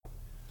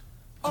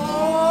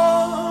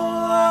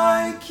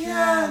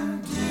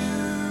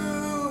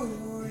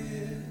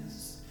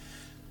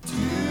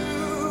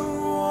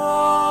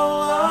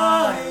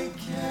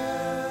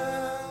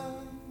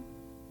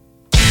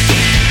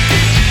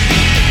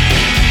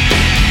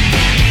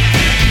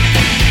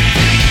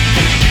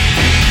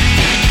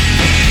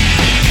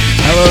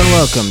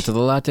Welcome to the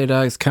Latte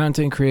Dogs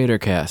Content Creator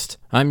Cast.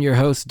 I'm your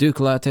host,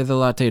 Duke Latte the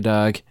Latte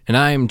Dog, and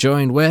I am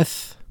joined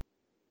with...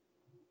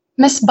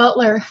 Miss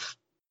Butler.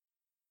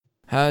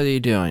 How are you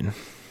doing?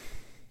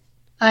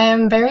 I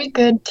am very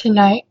good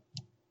tonight.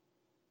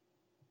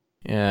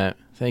 Yeah,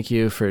 thank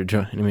you for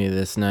joining me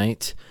this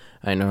night.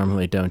 I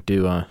normally don't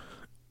do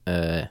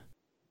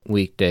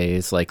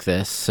weekdays like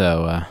this,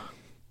 so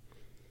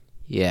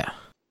yeah.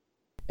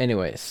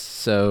 Anyways,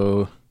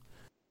 so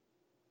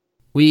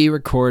we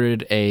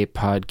recorded a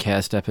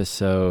podcast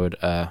episode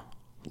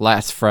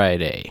last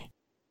Friday.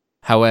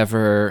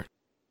 However,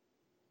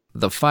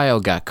 the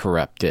file got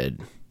corrupted,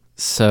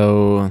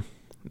 so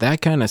that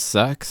kind of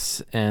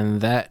sucks,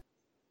 and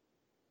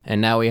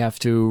now we have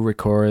to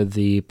record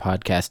the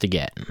podcast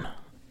again.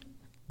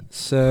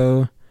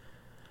 So,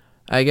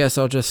 I guess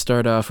I'll just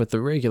start off with the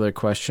regular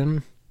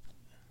question.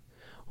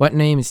 What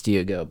names do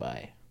you go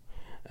by?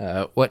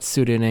 What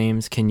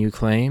pseudonyms can you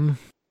claim?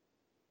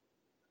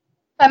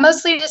 I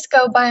mostly just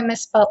go by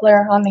Miss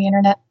Butler on the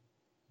internet.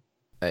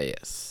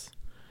 Yes.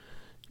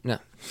 No.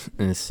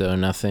 So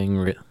nothing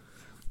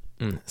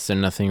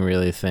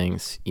really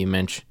things you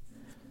mention.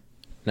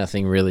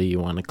 Nothing really you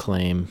want to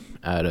claim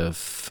out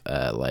of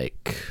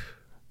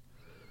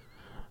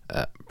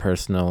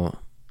personal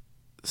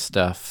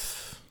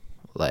stuff,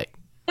 like.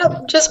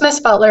 Nope, just Miss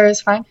Butler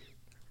is fine.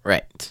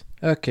 Right.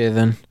 Okay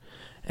then.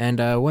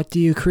 And what do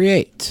you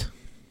create?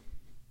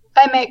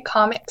 I make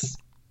comics.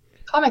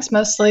 Comics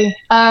mostly.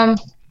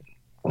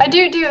 I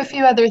do a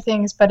few other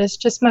things, but it's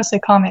just mostly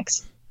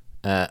comics.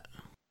 I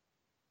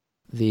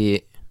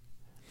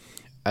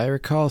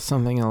recall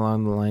something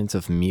along the lines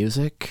of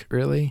music,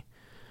 really?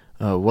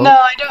 No,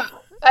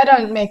 I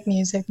don't make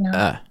music,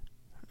 no.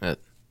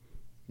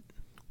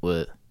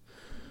 What?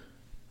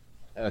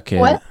 Okay.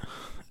 What?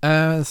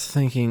 I was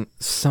thinking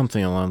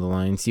something along the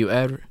lines.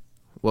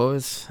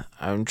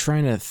 I'm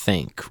trying to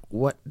think.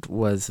 What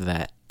was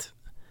that?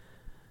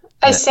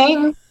 I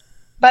sing,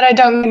 but I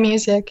don't make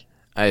music.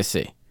 I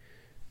see.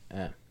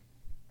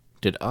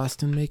 Did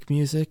Austin make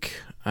music?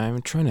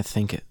 I'm trying to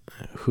think.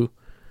 Who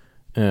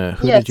Yes.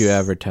 did you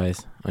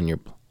advertise on your...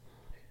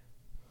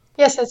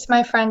 Yes, it's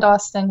my friend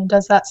Austin who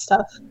does that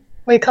stuff.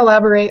 We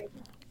collaborate.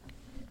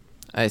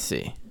 I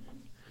see.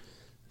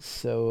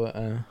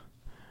 So,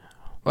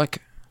 what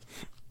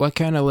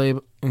kind of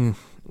label?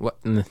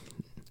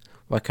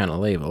 What kind of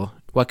label?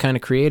 What kind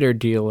of creator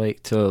do you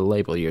like to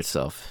label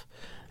yourself?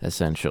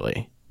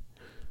 Essentially,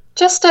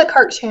 Just a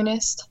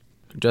cartoonist.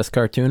 just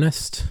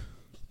cartoonist.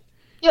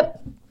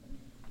 Yep.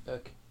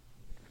 Okay.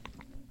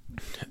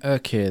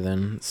 Okay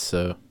then.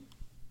 So,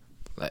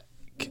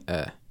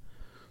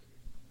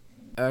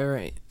 all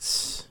right.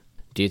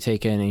 Do you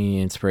take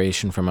any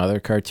inspiration from other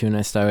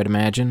cartoonists? I would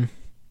imagine.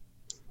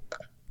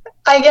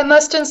 I get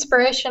most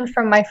inspiration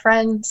from my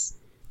friends.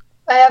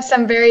 I have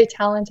some very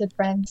talented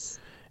friends.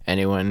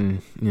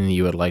 Anyone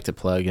you would like to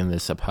plug in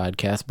this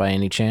podcast by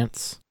any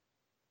chance?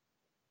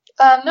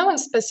 No one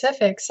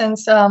specific,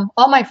 since all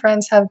my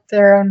friends have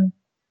their own,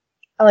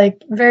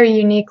 very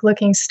unique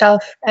looking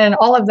stuff, and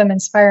all of them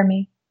inspire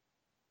me.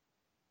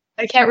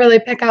 I can't really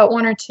pick out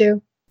one or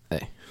two.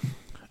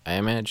 I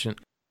imagine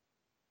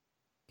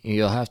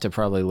you'll have to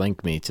probably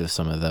link me to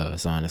some of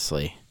those,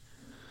 honestly.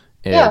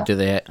 Yeah. Do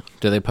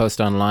they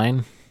post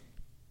online?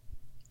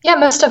 Yeah,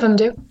 most of them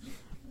do.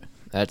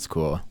 That's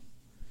cool.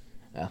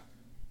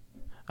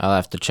 I'll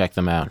have to check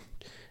them out.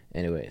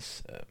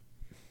 Anyways,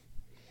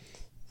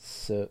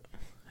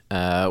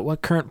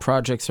 what current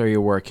projects are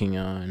you working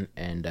on,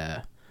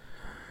 and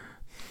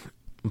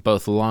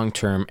both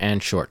long-term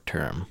and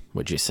short-term,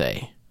 would you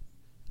say?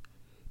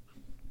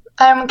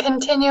 I'm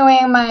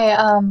continuing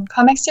my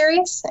comic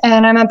series,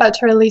 and I'm about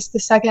to release the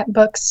second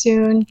book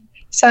soon,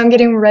 so I'm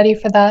getting ready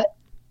for that.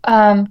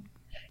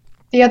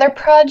 The other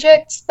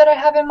projects that I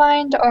have in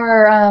mind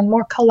are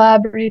more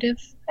collaborative,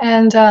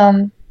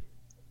 and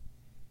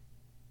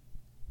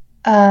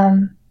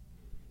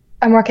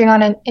I'm working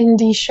on an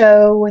indie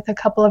show with a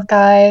couple of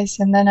guys,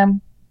 and then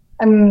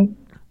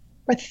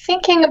we're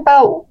thinking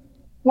about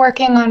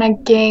working on a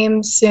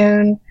game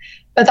soon,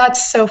 but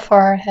that's so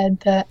far ahead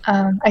that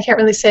I can't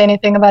really say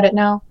anything about it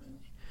now.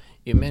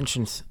 You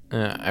mentioned,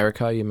 I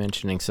recall you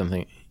mentioning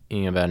something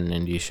about an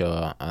indie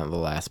show on the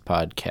last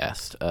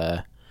podcast.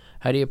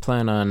 How do you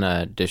plan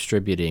on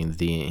distributing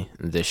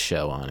this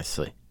show,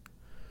 honestly?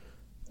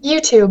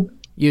 YouTube.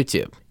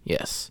 YouTube,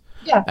 yes.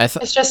 Yeah,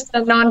 it's just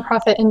a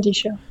non-profit indie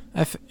show.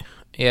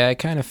 I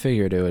kind of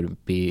figured it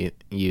would be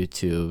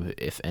YouTube,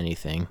 if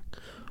anything,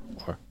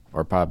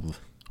 or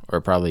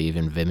probably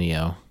even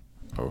Vimeo.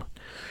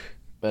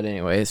 But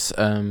anyways,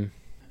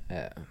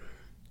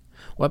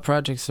 what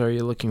projects are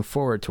you looking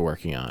forward to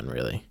working on,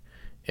 really,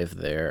 if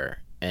there are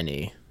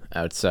any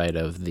outside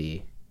of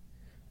the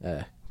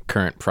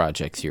current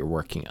projects you're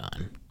working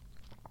on?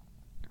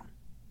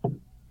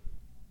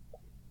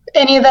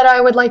 Any that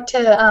I would like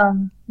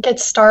to get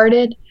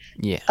started?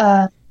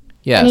 Yeah.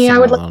 Yeah, Any I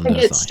something would like along to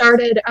those get lines.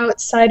 started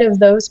outside of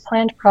those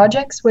planned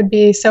projects would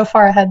be so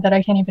far ahead that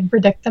I can't even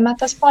predict them at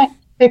this point.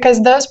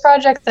 Because those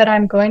projects that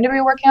I'm going to be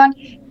working on,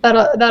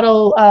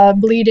 that'll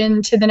bleed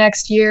into the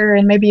next year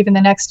and maybe even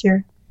the next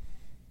year.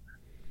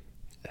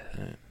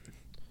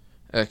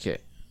 Okay.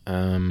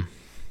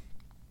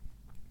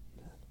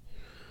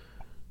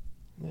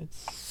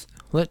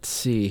 Let's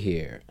see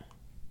here.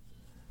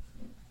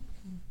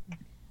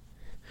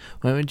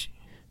 When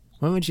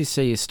would you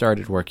say you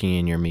started working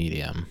in your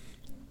medium?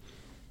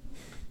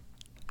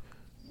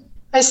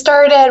 I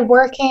started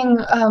working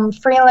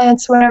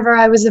freelance whenever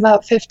I was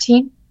about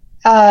 15.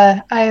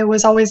 I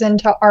was always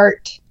into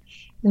art,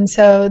 and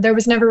so there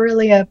was never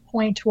really a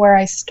point where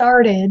I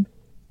started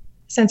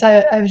since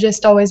I've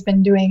just always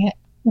been doing it.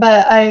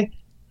 But I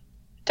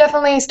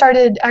definitely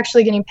started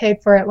actually getting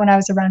paid for it when I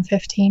was around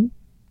 15.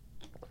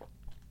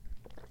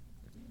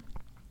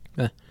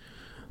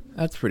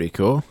 That's pretty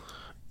cool.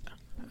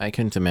 I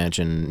couldn't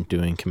imagine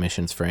doing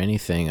commissions for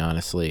anything,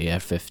 honestly,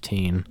 at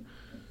 15.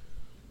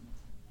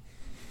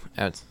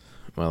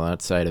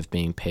 Outside of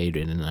being paid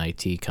in an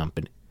IT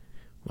company.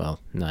 Well,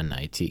 not an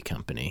IT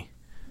company.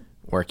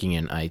 Working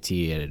in IT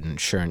at an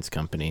insurance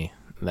company,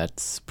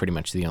 that's pretty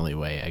much the only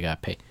way I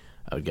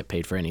would get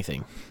paid for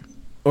anything.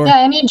 Yeah,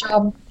 any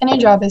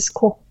job is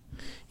cool.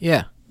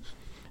 Yeah.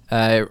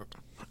 I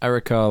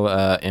recall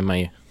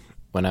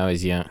when I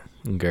was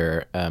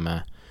younger,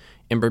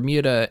 in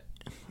Bermuda,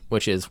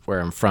 which is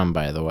where I'm from,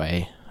 by the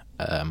way,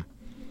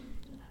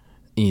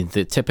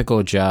 the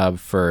typical job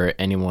for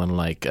anyone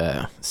like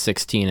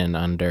 16 and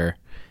under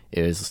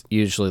is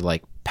usually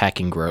like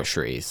packing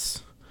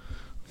groceries.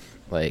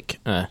 Like,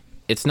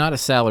 it's not a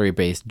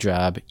salary-based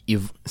job.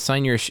 You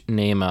sign your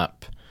name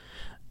up,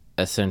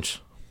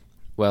 essentially.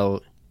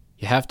 Well,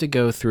 you have to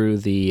go through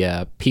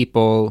the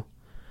people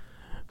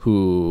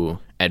who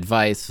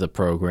advise the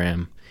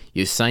program.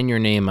 You sign your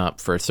name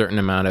up for a certain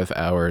amount of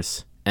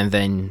hours, and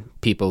then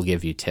people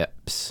give you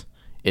tips.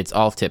 It's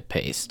all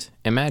tip-based.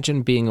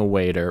 Imagine being a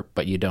waiter,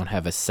 but you don't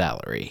have a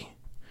salary.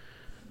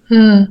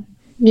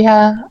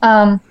 Yeah.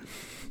 Uh,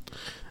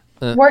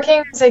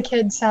 Working as a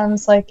kid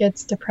sounds like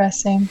it's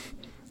depressing.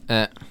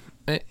 uh,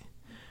 it,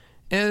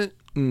 it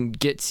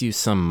gets you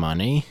some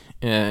money.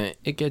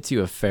 It gets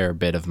you a fair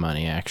bit of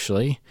money,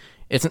 actually.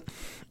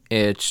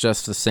 It's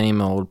just the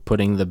same old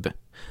putting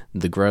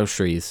the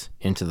groceries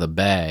into the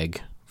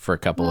bag for a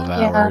couple of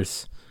Yeah.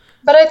 hours.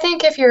 But I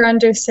think if you're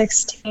under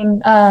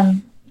 16,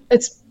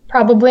 it's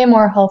probably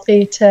more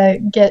healthy to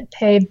get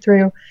paid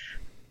through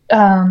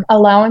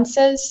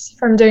allowances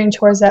from doing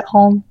chores at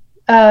home.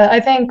 I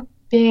think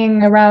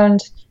being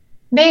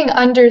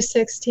under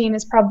 16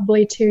 is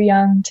probably too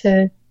young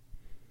to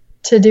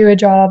do a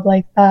job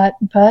like that.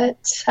 But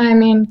I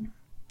mean,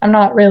 I'm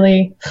not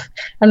really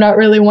I'm not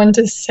really one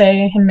to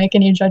say and make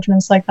any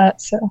judgments like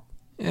that. So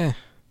Eh,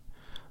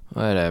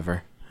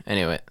 whatever.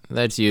 Anyway,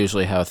 that's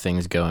usually how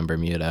things go in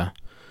Bermuda.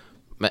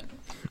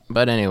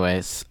 But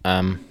anyways,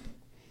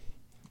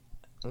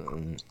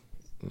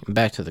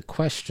 back to the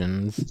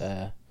questions.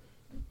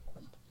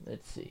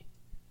 Let's see.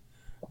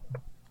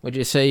 Would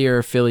you say you're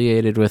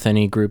affiliated with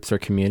any groups or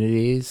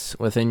communities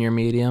within your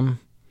medium?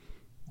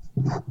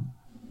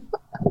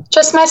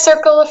 just my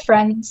circle of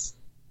friends.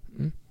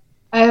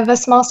 I have a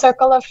small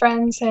circle of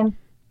friends, and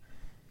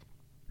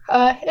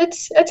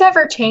it's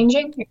ever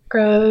changing. It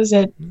grows,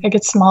 it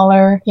gets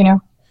smaller, you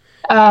know.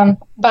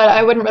 But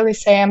I wouldn't really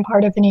say I'm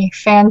part of any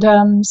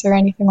fandoms or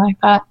anything like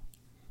that.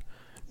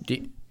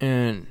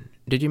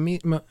 Did you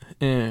meet?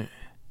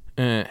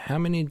 How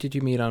many did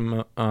you meet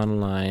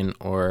online,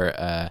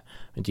 or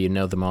do you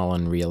know them all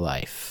in real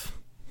life?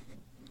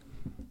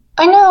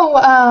 I know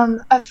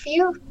a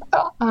few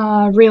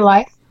real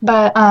life,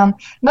 but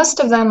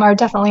most of them are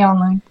definitely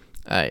online.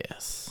 Ah,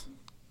 yes.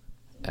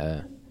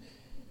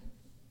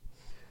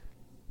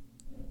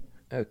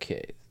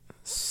 Okay.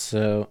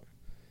 So,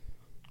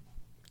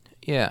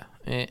 yeah,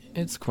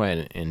 it's quite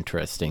an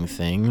interesting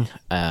thing.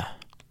 I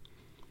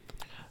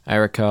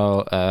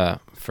recall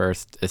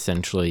first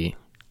essentially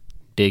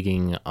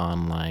digging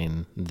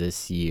online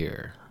this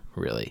year,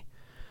 really.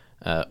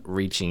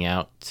 Reaching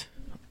out.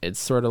 It's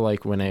sort of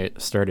like when I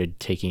started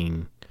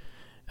taking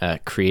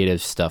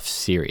creative stuff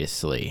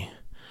seriously,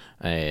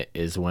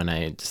 is when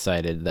I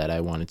decided that I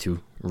wanted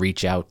to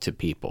reach out to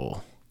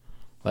people.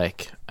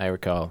 Like, I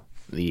recall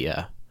the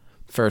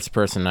first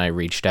person I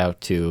reached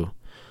out to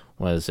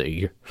was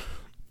a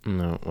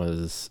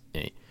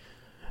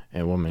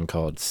woman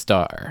called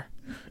Star,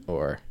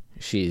 or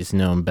she's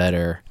known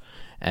better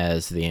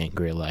as the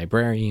Angry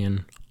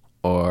Librarian,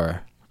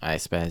 or I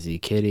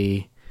Spazzy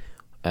Kitty,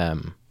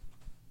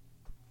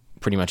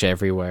 pretty much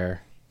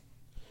everywhere.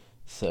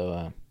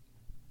 So,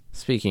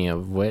 speaking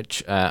of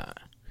which,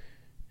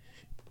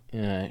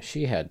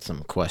 she had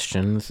some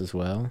questions as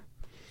well.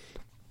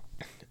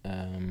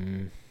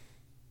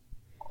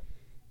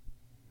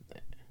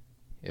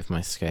 If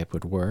my Skype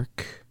would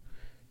work.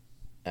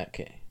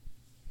 Okay.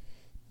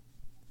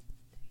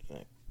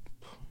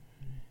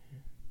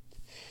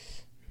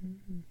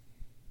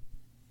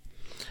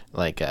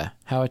 Like,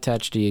 how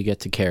attached do you get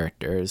to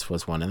characters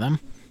was one of them.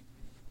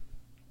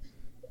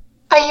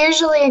 I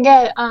usually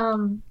get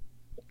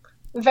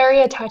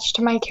very attached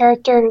to my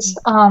characters.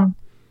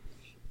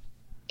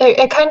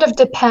 It kind of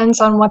depends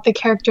on what the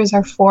characters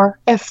are for.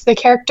 If the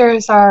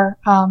characters are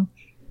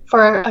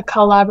for a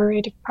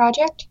collaborative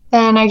project,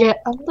 then I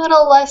get a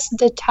little less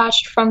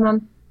detached from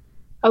them.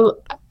 A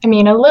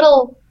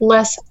little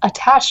less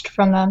attached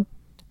from them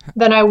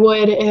than I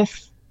would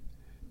if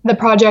the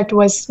project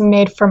was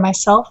made for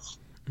myself.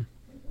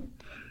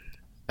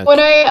 Okay. When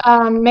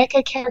I make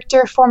a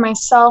character for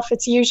myself,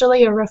 it's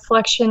usually a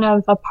reflection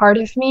of a part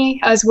of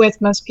me, as with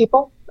most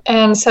people.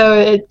 And so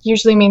it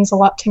usually means a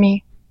lot to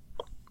me.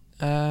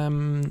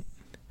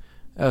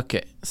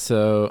 Okay,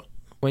 so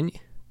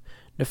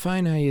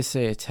define how you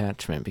say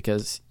attachment,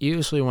 because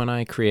usually when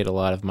I create a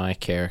lot of my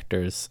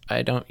characters,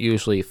 I don't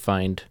usually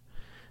find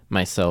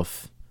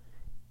myself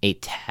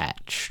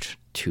attached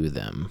to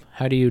them.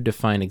 How do you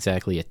define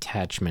exactly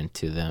attachment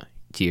to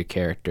your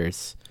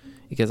characters?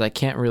 Because I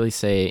can't really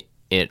say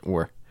it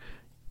were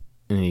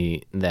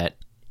that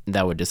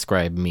would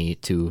describe me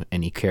to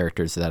any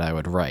characters that I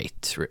would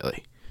write,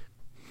 really.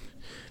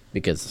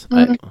 Because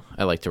I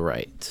like to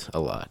write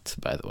a lot,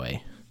 by the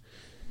way.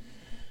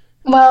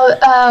 Well,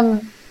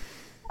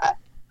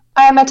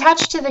 I'm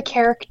attached to the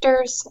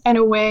characters in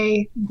a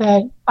way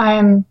that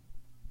I'm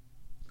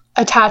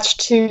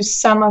attached to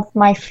some of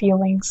my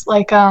feelings.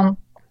 Like,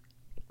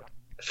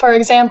 for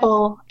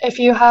example, if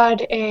you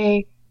had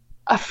a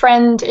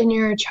friend in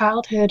your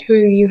childhood who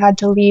you had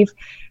to leave,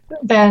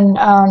 then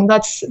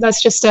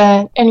that's just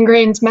an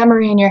ingrained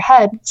memory in your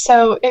head.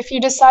 So if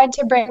you decide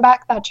to bring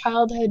back that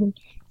childhood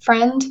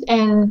friend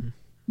and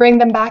bring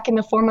them back in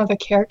the form of a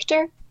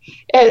character,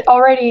 it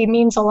already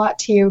means a lot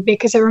to you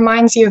because it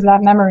reminds you of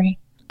that memory.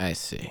 I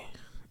see.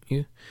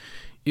 You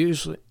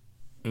usually,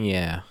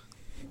 yeah.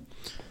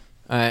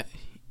 I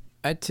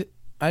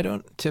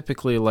don't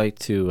typically like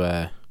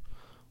to.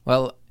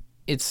 Well,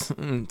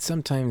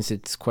 sometimes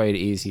it's quite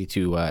easy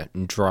to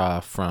draw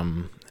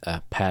from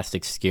past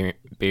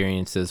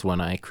experiences when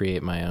I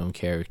create my own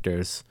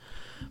characters,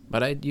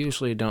 but I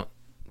usually don't.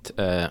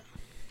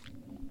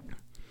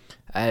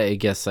 I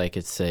guess I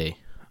could say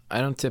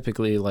I don't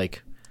typically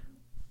like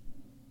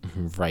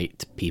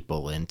write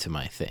people into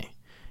my thing.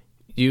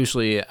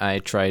 Usually I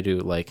try to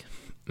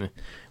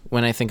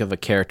when I think of a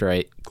character,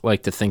 I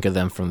like to think of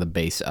them from the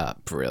base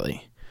up,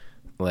 really.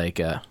 Like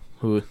I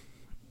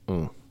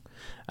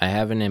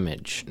have an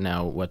image.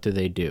 Now what do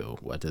they do?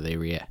 What do they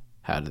react?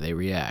 How do they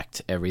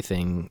react?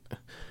 Everything,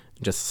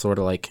 just sort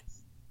of like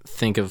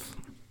think of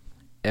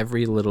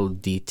every little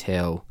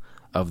detail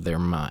of their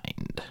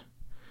mind.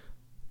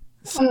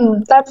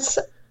 That's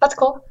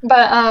cool,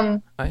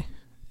 but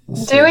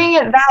doing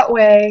it that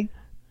way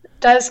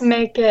does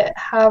make it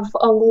have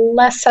a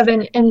less of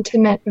an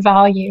intimate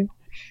value.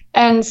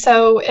 And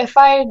so if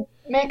I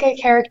make a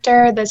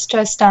character that's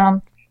just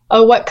oh,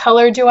 what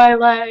color do I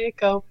like?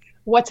 Oh,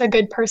 what's a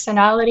good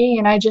personality?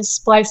 And I just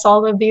splice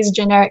all of these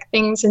generic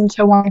things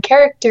into one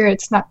character,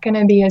 it's not going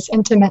to be as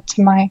intimate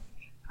to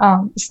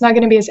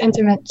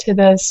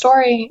the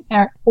story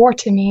or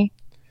to me.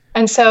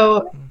 And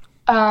so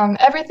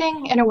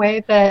everything in a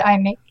way that I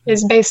make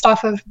is based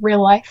off of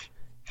real life.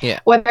 Yeah.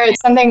 Whether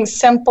it's something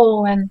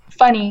simple and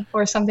funny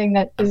or something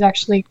that is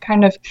actually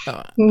kind of,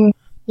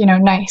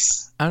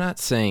 nice. I'm not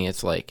saying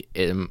it's like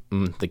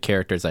the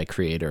characters I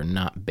create are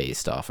not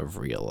based off of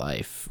real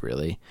life,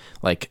 really.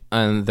 Like,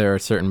 there are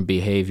certain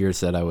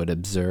behaviors that I would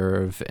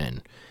observe,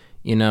 and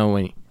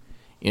when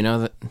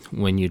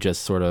you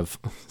just sort of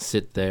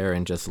sit there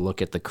and just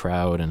look at the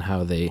crowd and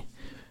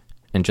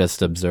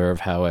just observe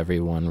how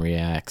everyone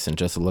reacts, and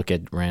just look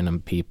at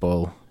random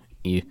people.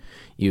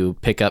 You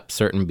pick up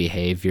certain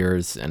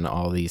behaviors and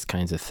all these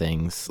kinds of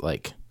things,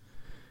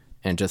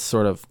 and just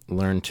sort of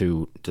learn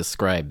to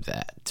describe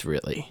that,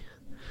 really.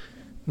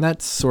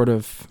 That's sort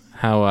of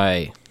how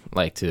I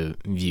like to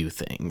view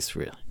things,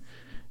 really.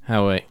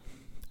 How I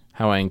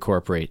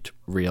incorporate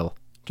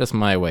just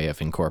my way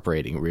of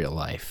incorporating real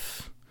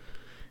life.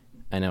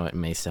 I know it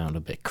may sound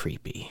a bit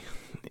creepy,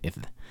 if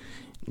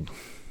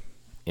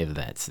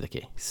that's the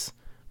case.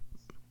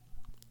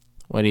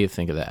 What do you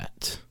think of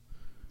that?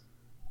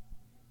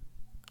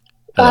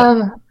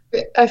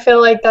 I feel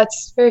like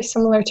that's very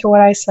similar to what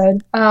I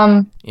said.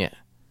 Yeah.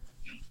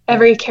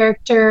 Every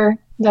character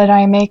that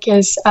I make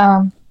is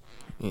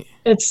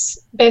it's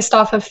based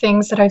off of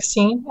things that I've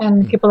seen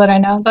and people that I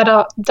know.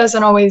 That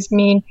doesn't always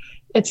mean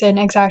it's an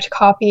exact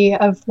copy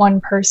of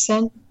one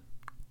person.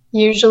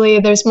 Usually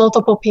there's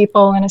multiple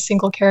people in a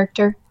single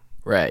character.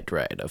 Right.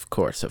 Of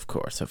course.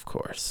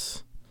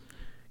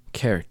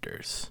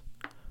 Characters.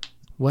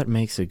 What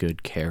makes a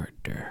good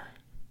character?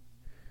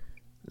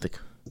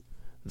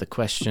 The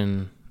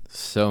question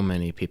so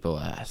many people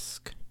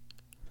ask.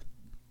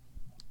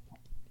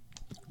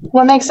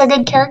 What makes a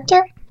good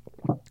character?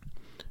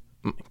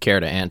 Care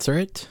to answer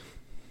it?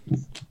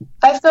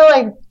 I feel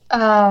like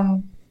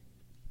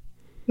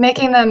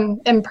making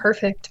them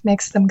imperfect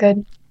makes them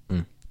good.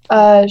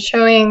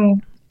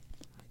 Showing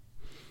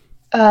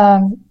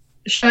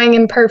showing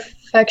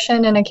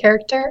imperfection in a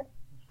character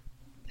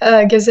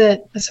gives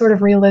it a sort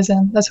of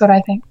realism. That's what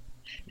I think.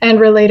 And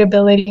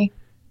relatability.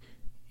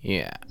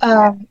 Yeah.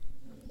 Um,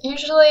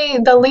 Usually,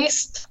 the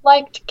least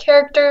liked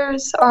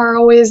characters are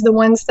always the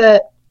ones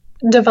that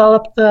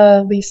develop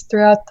the least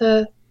throughout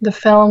the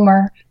film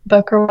or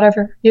book or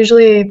whatever.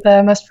 Usually,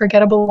 the most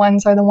forgettable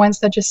ones are the ones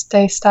that just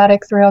stay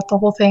static throughout the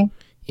whole thing.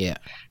 Yeah.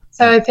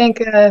 So I think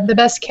the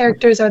best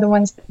characters are the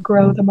ones that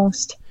grow the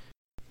most.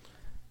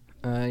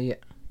 Yeah.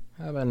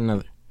 How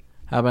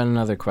about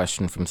another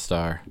question from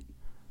Star?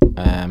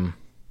 How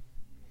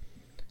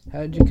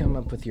did you come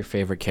up with your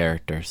favorite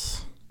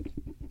characters?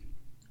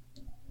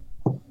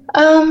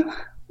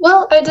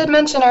 Well, I did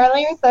mention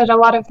earlier that a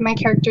lot of my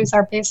characters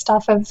are based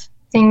off of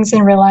things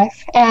in real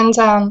life, and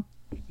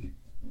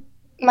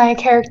my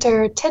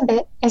character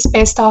Tidbit is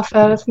based off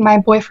of my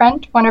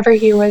boyfriend whenever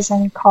he was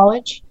in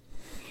college,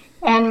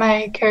 and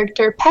my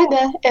character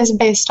Pega is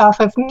based off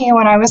of me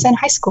when I was in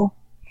high school.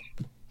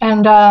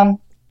 And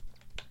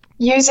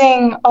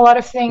using a lot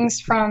of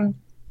things from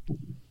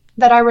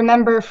that I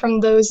remember from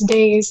those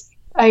days,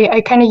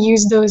 I kind of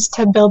use those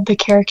to build the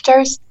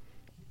characters.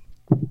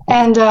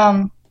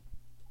 And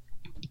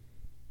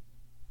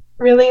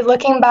really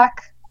looking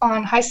back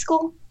on high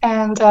school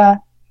and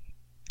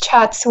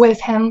chats with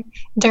him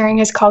during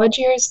his college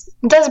years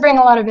does bring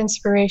a lot of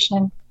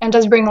inspiration and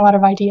does bring a lot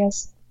of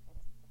ideas.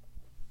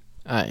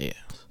 Yes.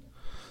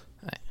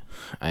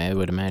 I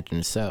would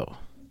imagine so.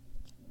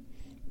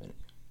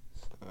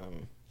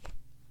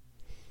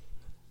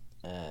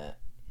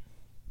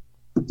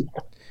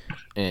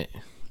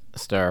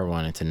 Star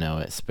wanted to know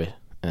it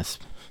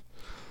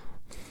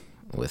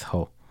with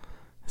Hole,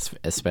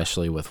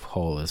 especially with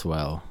Hole as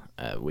well.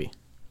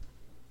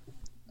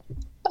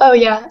 Oh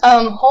yeah,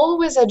 Hole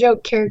was a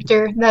joke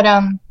character that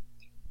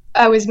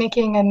I was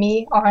making a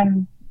me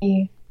on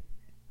the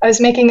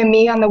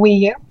Wii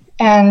U,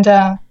 and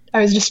I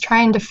was just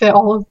trying to fit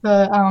all of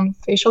the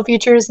facial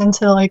features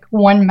into like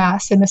one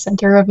mass in the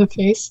center of the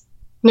face,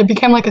 and it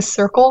became like a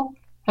circle,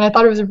 and I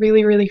thought it was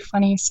really really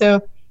funny.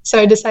 So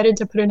I decided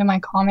to put it in my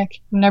comic,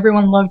 and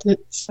everyone loved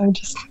it. So I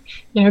just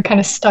kind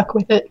of stuck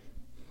with it.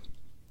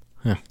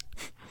 Huh.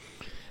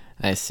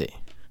 I see.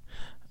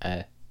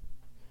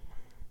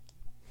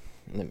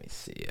 Let me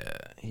see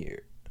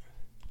here.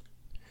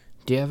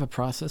 Do you have a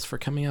process for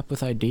coming up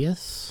with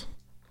ideas?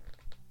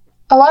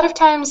 A lot of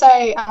times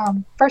I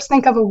first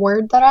think of a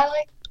word that I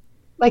like.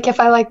 Like if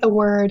I like the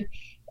word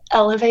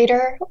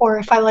elevator or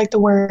if I like the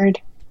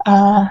word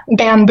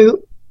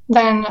bamboo,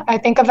 then I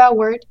think of that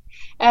word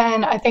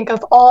and I think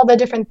of all the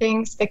different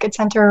things that could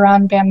center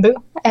around bamboo,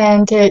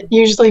 and it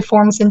usually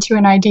forms into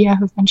an idea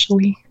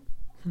eventually.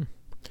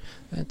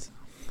 That's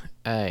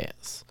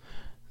yes.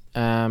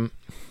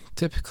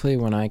 Typically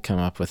when I come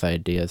up with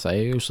ideas, I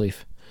usually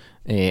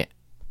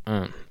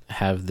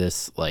have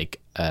this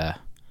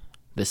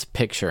this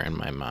picture in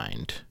my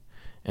mind,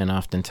 and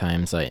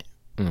oftentimes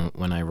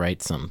when I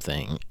write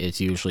something, it's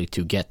usually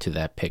to get to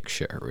that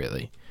picture,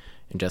 really,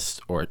 and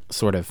or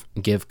sort of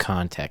give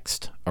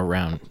context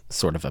around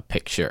sort of a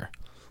picture.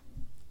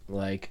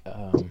 Like,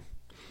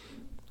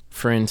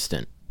 for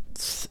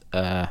instance,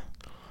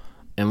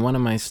 in one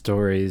of my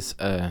stories,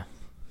 one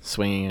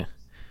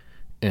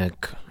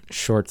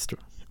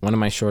of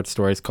my short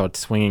stories called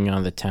 "Swinging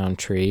on the Town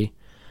Tree,"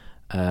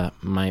 the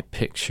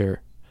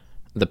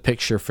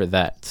picture for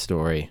that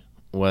story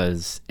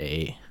was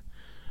a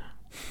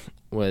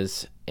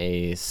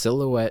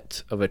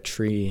silhouette of a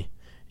tree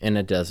in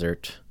a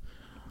desert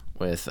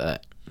with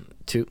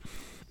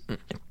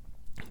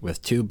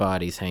two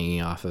bodies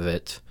hanging off of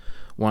it,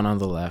 one on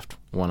the left,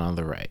 one on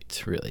the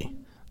right. Really,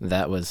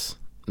 that was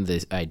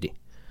the idea.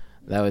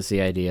 That was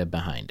the idea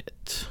behind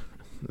it.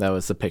 That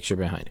was the picture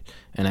behind it,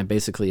 and I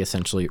basically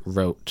essentially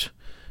wrote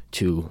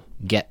to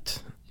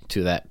get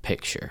to that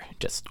picture,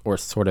 or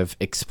sort of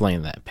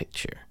explain that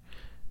picture.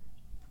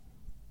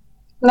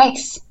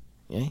 Nice.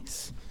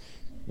 Yes.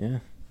 Yeah.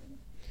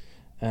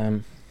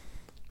 I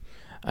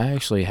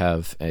actually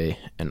have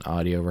an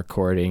audio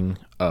recording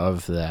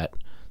of that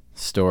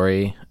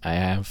story. I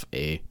have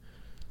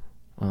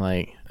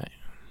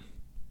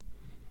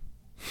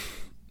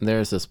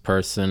there's this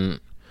person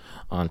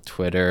on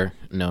Twitter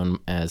known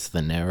as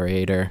the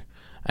narrator.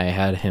 I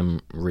had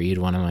him read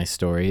one of my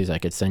stories. I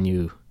could send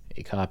you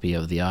a copy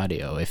of the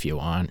audio if you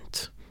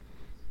want.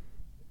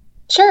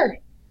 Sure.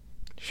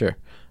 Sure.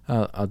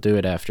 I'll do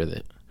it after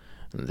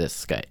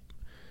this Skype.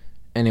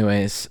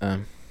 Anyways,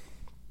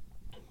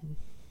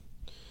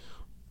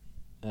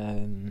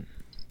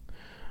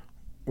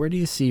 where do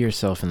you see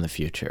yourself in the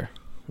future?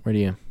 Where do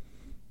you?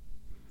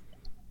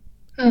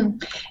 In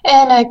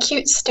a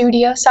cute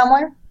studio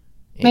somewhere,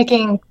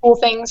 making cool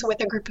things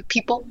with a group of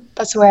people.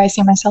 That's where I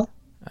see myself.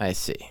 I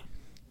see.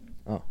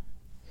 Oh.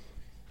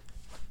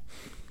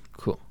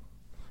 Cool.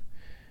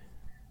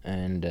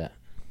 And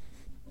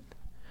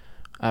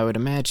I would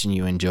imagine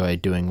you enjoy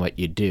doing what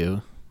you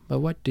do, but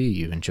what do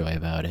you enjoy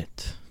about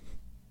it?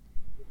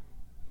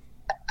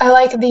 I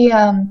like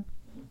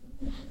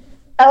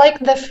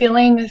the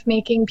feeling of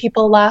making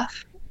people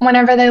laugh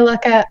whenever they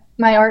look at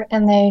my art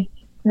and they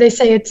they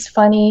say it's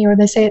funny or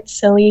they say it's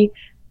silly,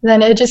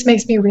 then it just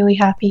makes me really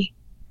happy.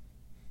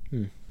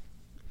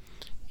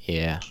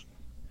 Yeah.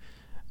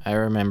 I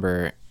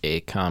remember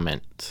a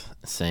comment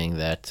saying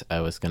that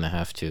I was going to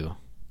have to.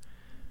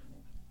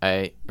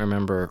 I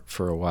remember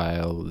for a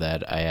while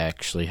that I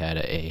actually had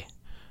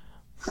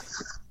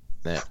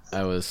that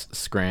I was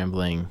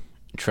scrambling,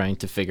 trying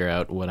to figure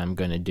out what I'm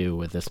going to do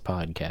with this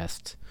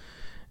podcast.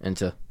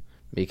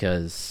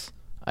 Because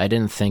I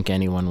didn't think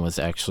anyone was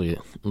actually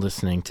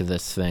listening to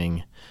this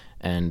thing.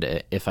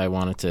 And if I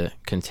wanted to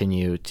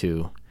continue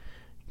to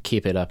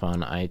keep it up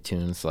on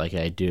iTunes like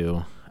I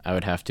do, I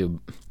would have to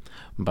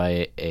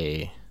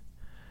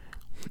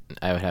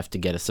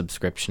get a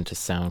subscription to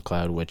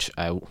SoundCloud, which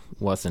I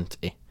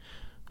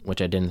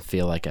didn't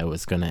feel like I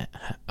was gonna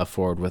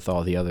afford with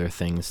all the other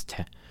things,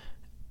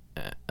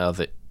 all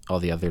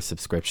the other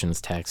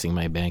subscriptions taxing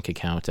my bank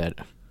account at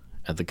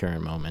the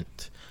current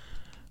moment.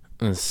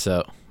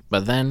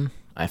 But then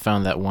I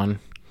found that one,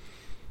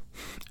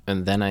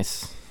 and then I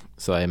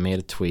made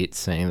a tweet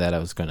saying that I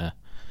was gonna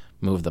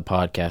move the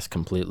podcast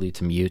completely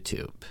to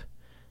YouTube.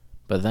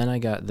 But then I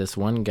got this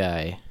one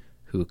guy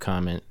who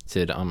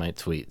commented on my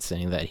tweet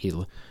saying that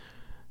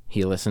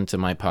he listened to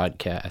my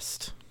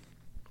podcast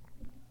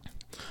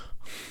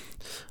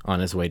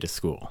on his way to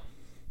school.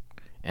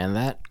 And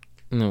that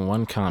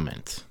one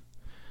comment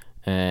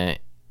made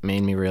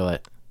me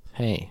realize,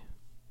 hey,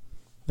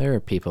 there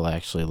are people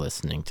actually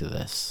listening to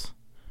this.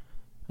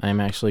 I'm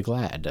actually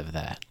glad of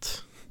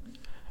that.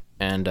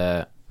 And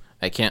I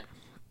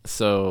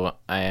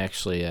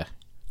actually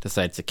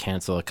decided to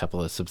cancel a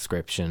couple of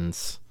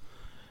subscriptions.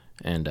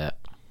 And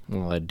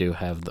I do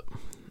have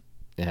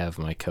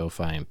my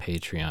Ko-Fi and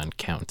Patreon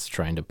accounts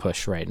trying to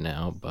push right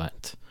now,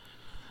 but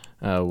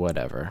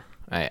whatever.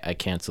 I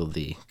canceled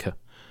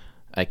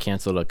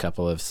a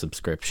couple of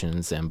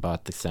subscriptions and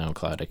bought the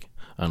SoundCloud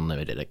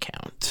Unlimited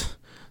account,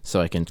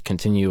 so I can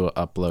continue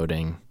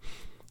uploading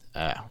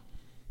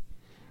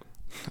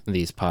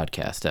these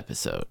podcast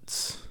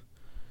episodes.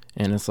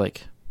 And it's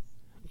like,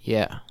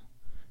 yeah,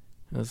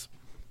 it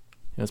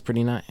was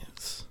pretty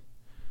nice,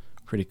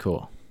 pretty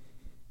cool.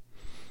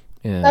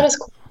 Yeah, That is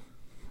cool.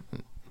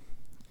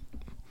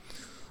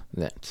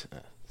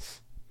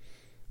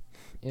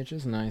 It's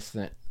just nice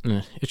that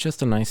it's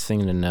just a nice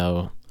thing to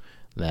know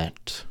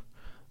that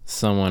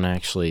someone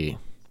actually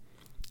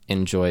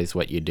enjoys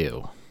what you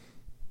do.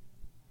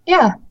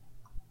 Yeah.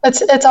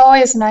 It's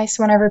always nice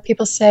whenever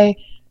people say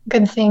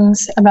good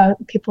things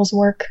about people's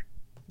work.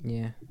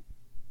 Yeah.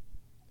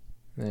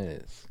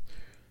 It is.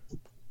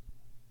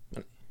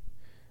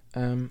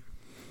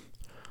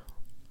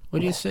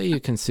 Would you say you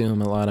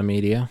consume a lot of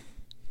media?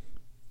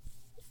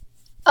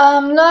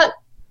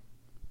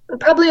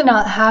 Probably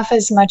not half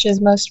as much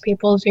as most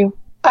people do.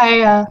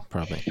 I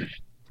Probably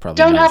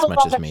don't not have as a much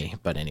lot as of, me,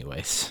 but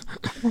anyways.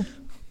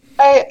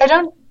 I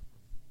don't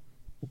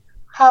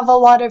have a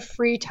lot of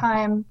free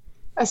time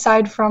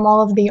aside from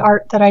all of the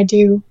art that I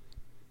do.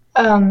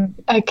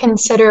 I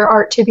consider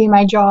art to be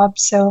my job,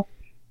 so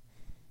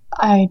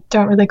I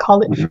don't really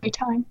call it free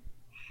time.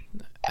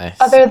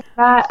 Other than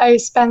that, I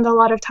spend a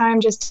lot of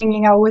time just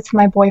hanging out with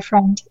my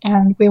boyfriend,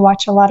 and we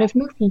watch a lot of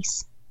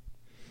movies.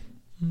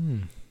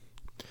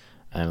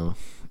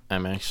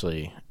 I'm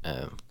actually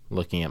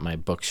looking at my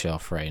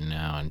bookshelf right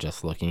now and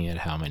just looking at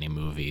how many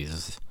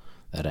movies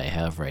that I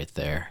have right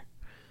there.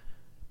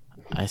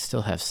 I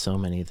still have so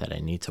many that I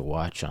need to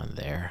watch on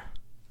there.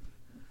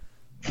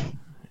 Oh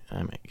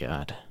my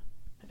god.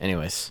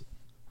 Anyways,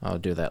 I'll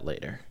do that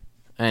later.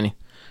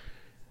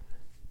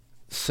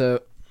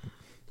 So,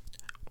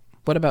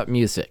 what about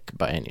music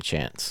by any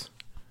chance?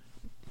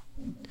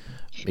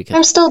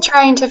 I'm still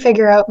trying to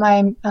figure out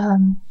my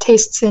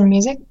tastes in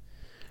music.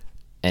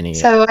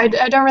 So I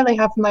don't really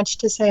have much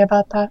to say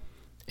about that.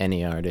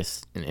 Any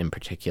artist in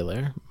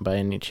particular, by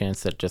any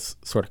chance, that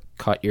just sort of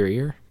caught your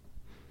ear?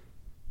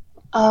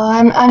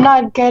 I'm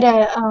not good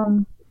at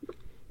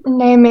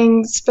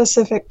naming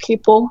specific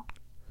people.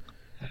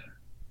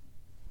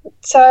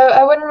 So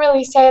I wouldn't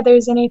really say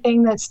there's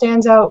anything that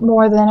stands out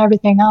more than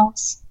everything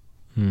else.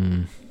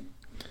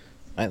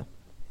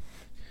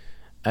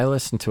 I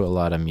listen to a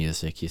lot of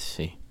music, you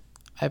see.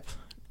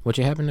 Would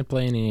you happen to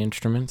play any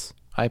instruments?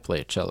 I play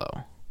a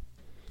cello.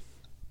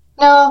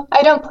 No,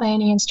 I don't play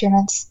any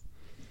instruments.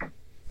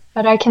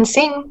 But I can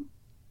sing.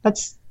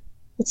 That's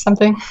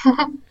something.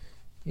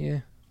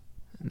 Yeah,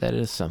 that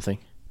is something.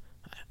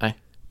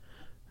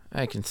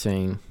 I can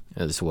sing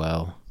as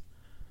well,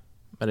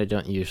 but I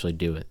don't usually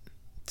do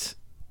it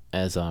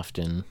as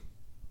often.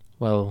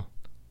 Well,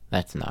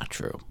 that's not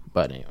true.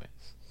 But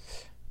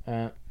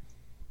anyways,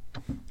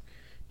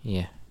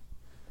 yeah.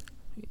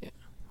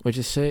 Would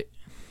you say?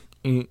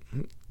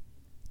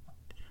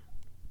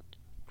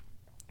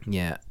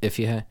 Yeah, if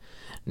you had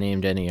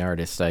named any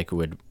artist, I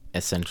would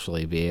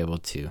essentially be able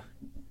to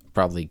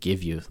probably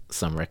give you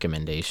some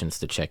recommendations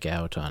to check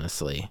out,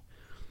 honestly.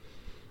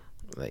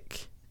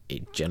 Like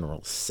a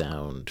general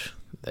sound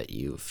that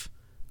you've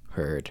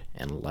heard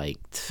and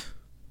liked.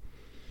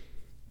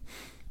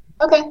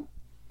 Okay.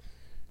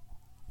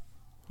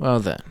 Well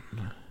then,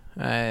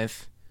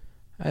 I've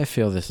I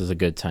feel this is a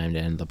good time to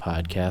end the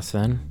podcast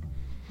then.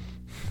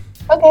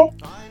 Okay.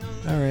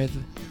 All right,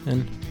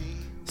 and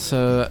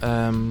so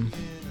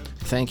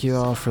thank you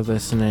all for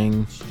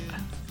listening.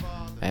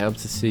 I hope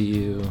to see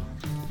you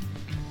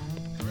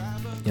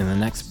in the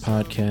next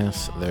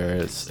podcast.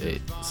 There's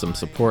some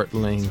support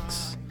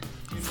links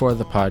for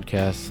the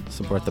podcast.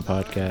 Support the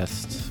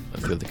podcast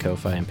through the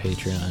Ko-Fi and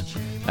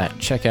Patreon.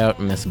 Check out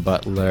Miss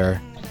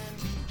Butler.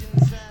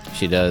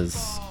 She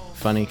does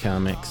funny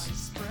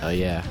comics. Oh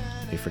yeah,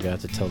 we forgot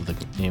to tell the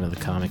name of the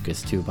comic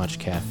is Too Much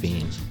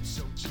Caffeine.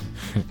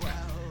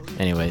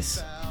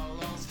 Anyways,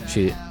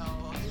 she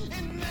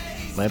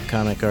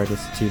webcomic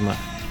artist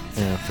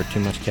for Too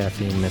Much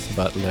Caffeine, Miss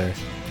Butler,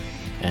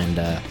 and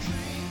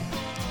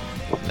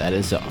that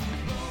is all.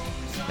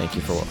 Thank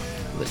you for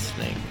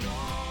listening.